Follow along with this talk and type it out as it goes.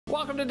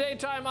Welcome to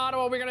Daytime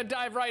Ottawa. We're going to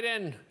dive right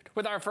in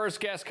with our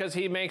first guest because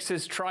he makes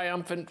his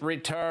triumphant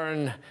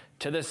return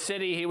to the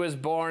city he was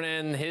born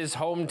in, his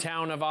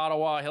hometown of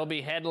Ottawa. He'll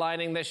be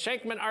headlining the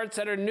Shenkman Arts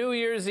Centre New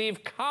Year's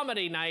Eve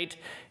Comedy Night.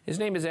 His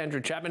name is Andrew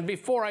Chapman.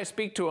 Before I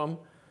speak to him,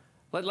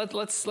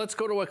 let's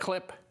go to a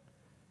clip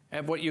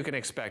of what you can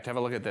expect. Have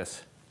a look at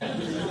this. That's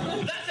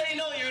how you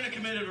know you're in a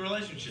committed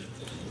relationship,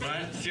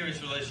 right?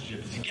 Serious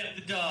relationship. You get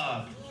the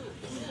dog,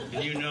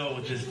 and you know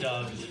what this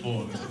dog is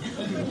for.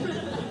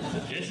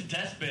 It's a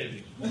test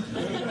baby. That's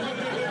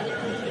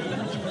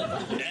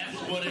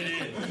what it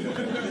is.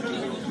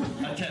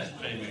 A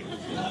test baby.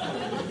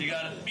 You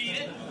gotta feed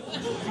it.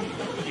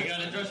 You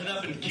gotta dress it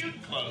up in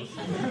cute clothes.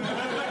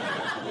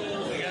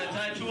 You gotta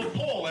tie it to a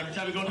pole every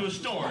time you go to a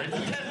store. It's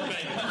a test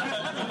baby.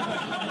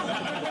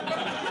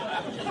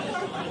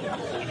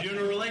 If you're in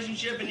a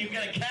relationship and you've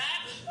got a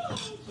cat,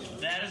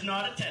 that is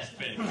not a test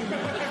baby.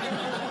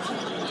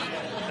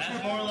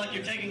 That's more like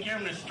you're taking care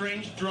of an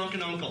estranged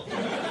drunken uncle. So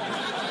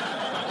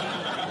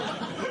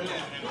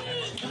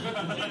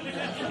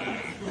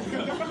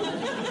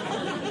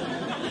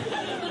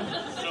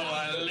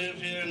I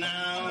live here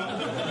now.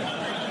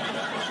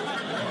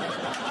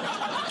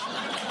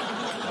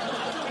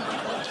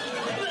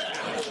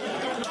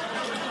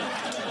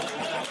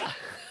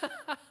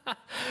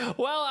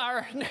 Well,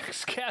 our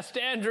next guest,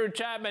 Andrew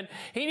Chapman,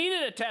 he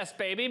needed a test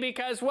baby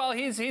because, well,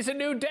 he's a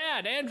new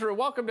dad. Andrew,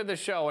 welcome to the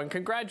show and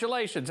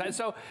congratulations. And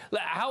so,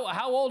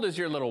 how old is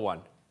your little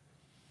one?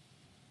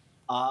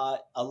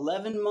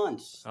 11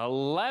 months.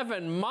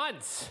 11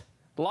 months.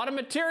 A lot of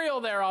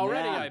material there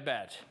already, yeah. I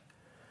bet.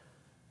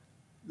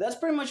 That's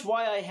pretty much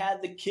why I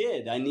had the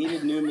kid. I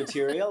needed new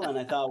material, and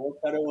I thought, what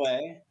better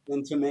way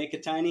than to make a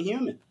tiny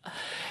human?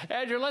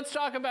 Andrew, let's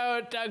talk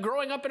about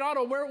growing up in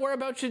Ottawa.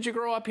 Whereabouts did you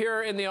grow up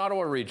here in the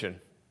Ottawa region?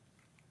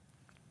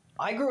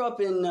 I grew up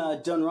in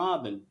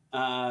Dunrobin,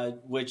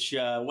 which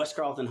West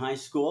Carleton High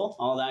School,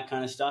 all that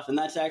kind of stuff. And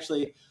that's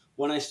actually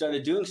when I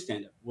started doing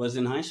stand-up, was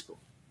in high school.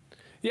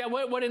 Yeah,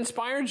 what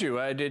inspired you?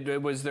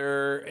 Was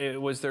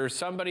there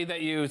somebody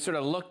that you sort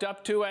of looked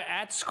up to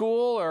at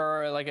school,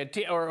 or like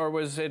or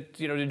was it,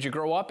 you know, did you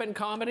grow up in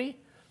comedy?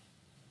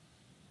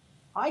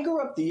 I grew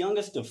up the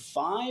youngest of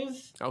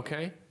 5.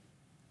 Okay.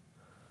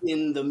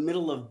 In the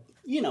middle of,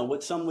 you know,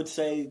 what some would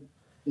say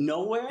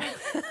nowhere.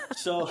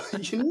 So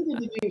you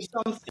needed to do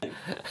something.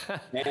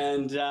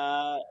 And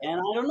I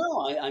don't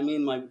know. I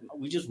mean,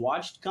 we just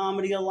watched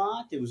comedy a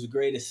lot. It was a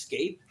great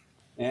escape.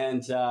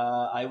 And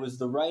I was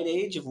the right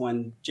age of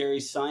when Jerry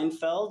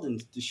Seinfeld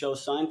and the show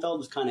Seinfeld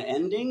was kind of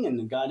ending,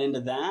 and got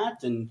into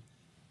that, and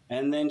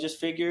then just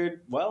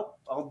figured, well,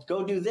 I'll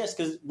go do this.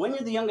 Because when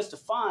you're the youngest of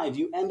 5,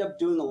 you end up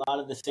doing a lot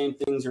of the same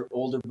things your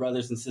older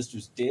brothers and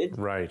sisters did.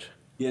 Right.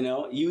 You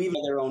know, you even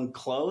have their own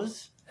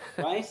clothes,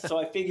 right? So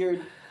I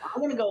figured, I'm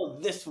going to go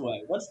this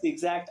way. What's the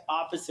exact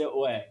opposite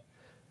way?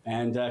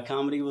 And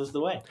comedy was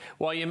the way.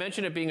 Well, you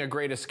mentioned it being a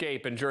great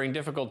escape, and during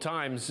difficult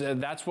times,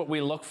 that's what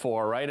we look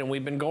for, right? And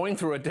we've been going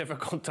through a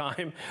difficult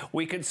time.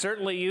 We could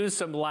certainly use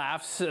some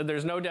laughs.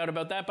 There's no doubt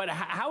about that. But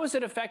how has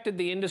it affected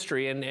the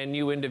industry and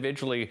you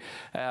individually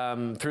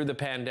through the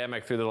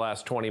pandemic, through the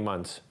last 20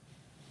 months?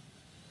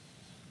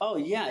 Oh,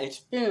 yeah, it's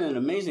been an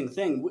amazing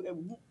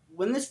thing.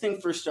 When this thing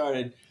first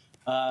started,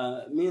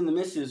 me and the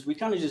missus, we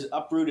kind of just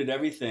uprooted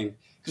everything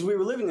because we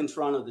were living in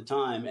Toronto at the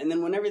time. And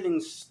then when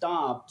everything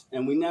stopped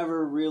and we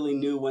never really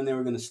knew when they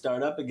were going to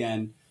start up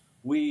again,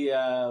 we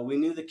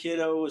knew the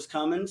kiddo was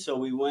coming. So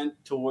we went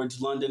towards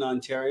London,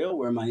 Ontario,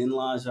 where my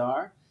in-laws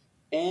are.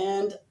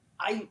 And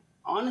I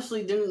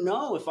honestly didn't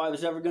know if I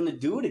was ever going to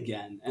do it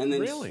again. And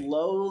then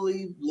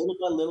slowly, little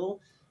by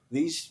little,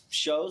 these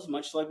shows,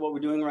 much like what we're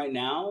doing right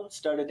now,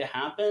 started to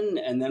happen.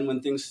 And then when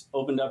things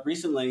opened up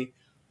recently,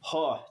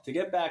 to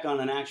get back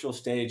on an actual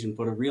stage and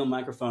put a real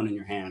microphone in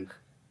your hand,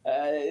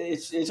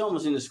 it's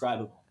almost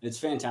indescribable. It's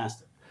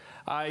fantastic.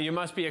 You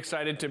must be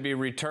excited to be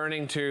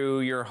returning to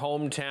your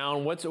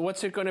hometown.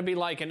 What's it going to be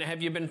like? And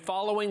have you been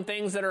following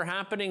things that are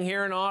happening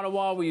here in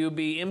Ottawa? Will you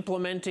be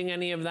implementing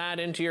any of that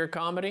into your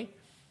comedy?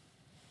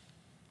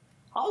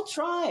 I'll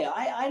try.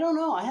 I don't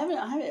know. I haven't.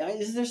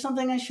 Is there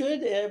something I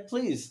should?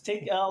 Please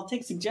I'll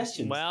take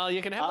suggestions. Well,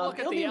 you can have a look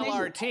at the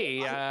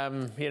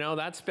LRT. You know,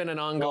 that's been an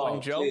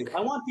ongoing joke. Please.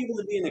 I want people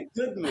to be in a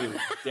good mood,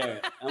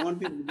 Derek. I want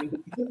people to be in a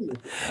good mood.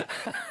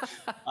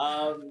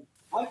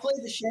 I've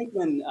played the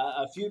Shenkman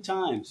a few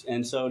times,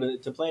 and so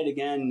to play it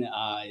again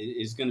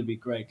is going to be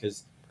great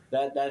because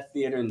that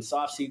theater and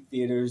soft seat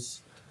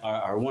theaters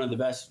are one of the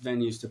best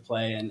venues to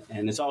play, and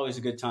it's always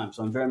a good time.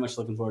 So I'm very much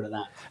looking forward to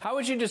that. How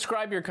would you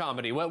describe your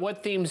comedy?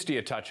 What themes do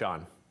you touch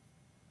on?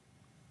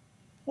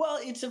 Well,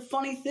 it's a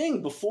funny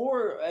thing.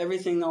 Before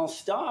everything all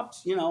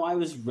stopped, you know, I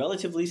was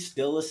relatively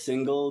still a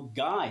single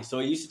guy. So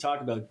I used to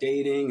talk about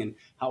dating and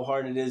how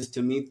hard it is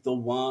to meet the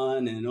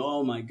one. And,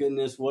 oh, my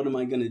goodness, what am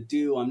I going to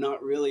do? I'm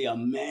not really a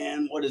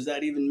man. What does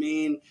that even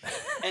mean?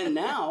 And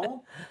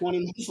now, 20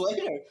 months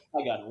later,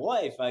 I got a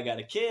wife. I got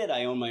a kid.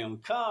 I own my own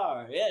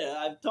car. Yeah,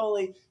 I'm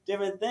totally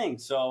different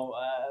things. So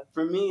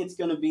for me, it's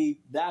going to be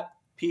that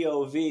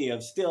POV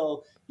of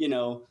still, you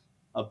know,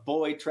 a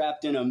boy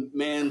trapped in a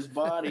man's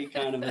body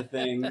kind of a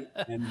thing,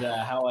 and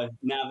how I've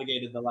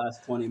navigated the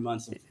last 20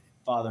 months of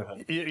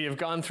fatherhood. You've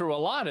gone through a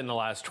lot in the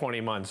last 20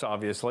 months,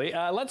 obviously.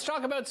 Let's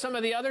talk about some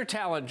of the other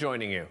talent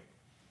joining you.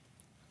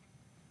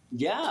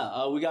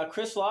 Yeah, we got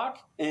Chris Locke,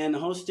 and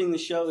hosting the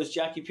show is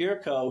Jackie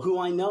Pierco, who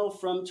I know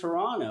from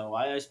Toronto.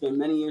 I spent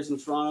many years in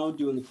Toronto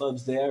doing the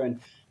clubs there,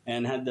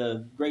 and had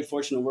the great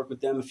fortune to work with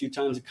them a few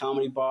times at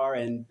Comedy Bar.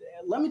 And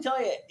let me tell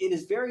you, it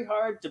is very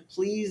hard to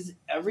please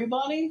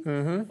everybody,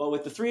 but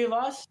with the three of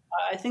us,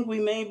 I think we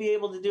may be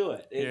able to do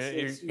it.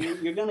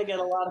 You're going to get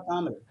a lot of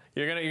comedy.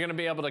 You're gonna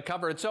be able to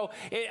cover it. So,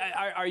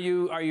 are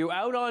you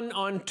out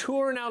on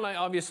tour now? Like,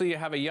 obviously, you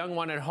have a young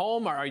one at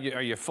home. Are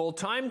you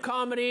full-time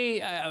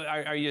comedy?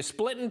 Are you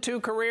splitting two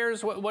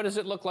careers? What does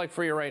it look like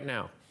for you right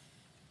now?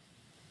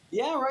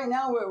 Yeah, right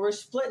now we're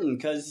splitting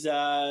because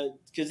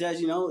as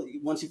you know,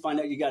 once you find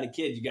out you got a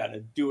kid, you got to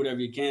do whatever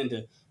you can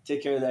to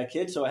take care of that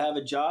kid. So I have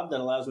a job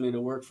that allows me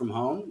to work from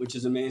home, which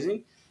is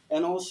amazing,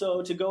 and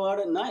also to go out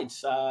at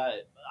nights.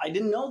 I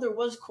didn't know there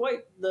was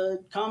quite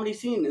the comedy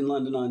scene in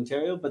London,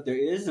 Ontario, but there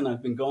is, and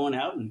I've been going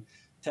out and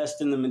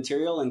testing the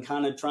material and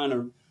kind of trying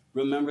to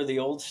remember the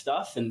old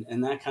stuff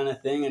and that kind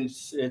of thing. And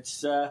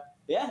it's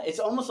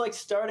almost like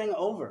starting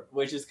over,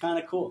 which is kind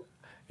of cool.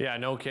 Yeah,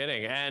 no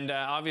kidding. And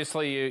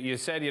obviously, you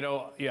said,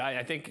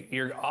 I think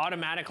you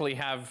automatically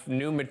have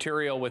new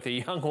material with a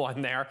young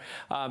one there.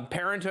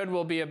 Parenthood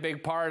will be a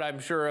big part, I'm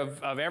sure,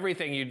 of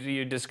everything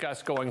you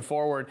discuss going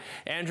forward.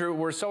 Andrew,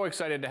 we're so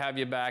excited to have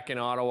you back in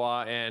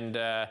Ottawa, and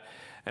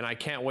I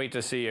can't wait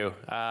to see you.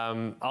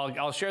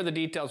 I'll share the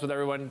details with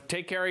everyone.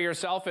 Take care of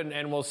yourself,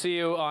 and we'll see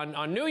you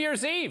on New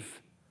Year's Eve.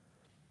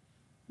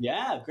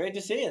 Yeah, great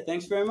to see you.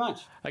 Thanks very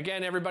much.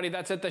 Again, everybody,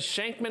 that's at the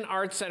Shenkman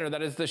Arts Center.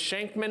 That is the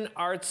Shenkman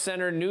Arts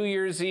Center New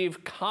Year's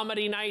Eve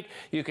Comedy Night.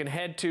 You can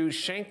head to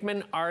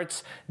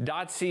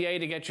shenkmanarts.ca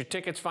to get your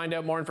tickets, find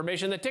out more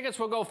information. The tickets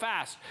will go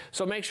fast,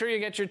 so make sure you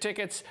get your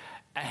tickets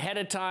ahead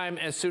of time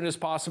as soon as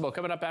possible.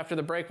 Coming up after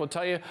the break, we'll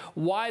tell you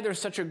why there's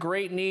such a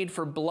great need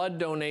for blood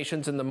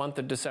donations in the month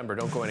of December.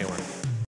 Don't go anywhere.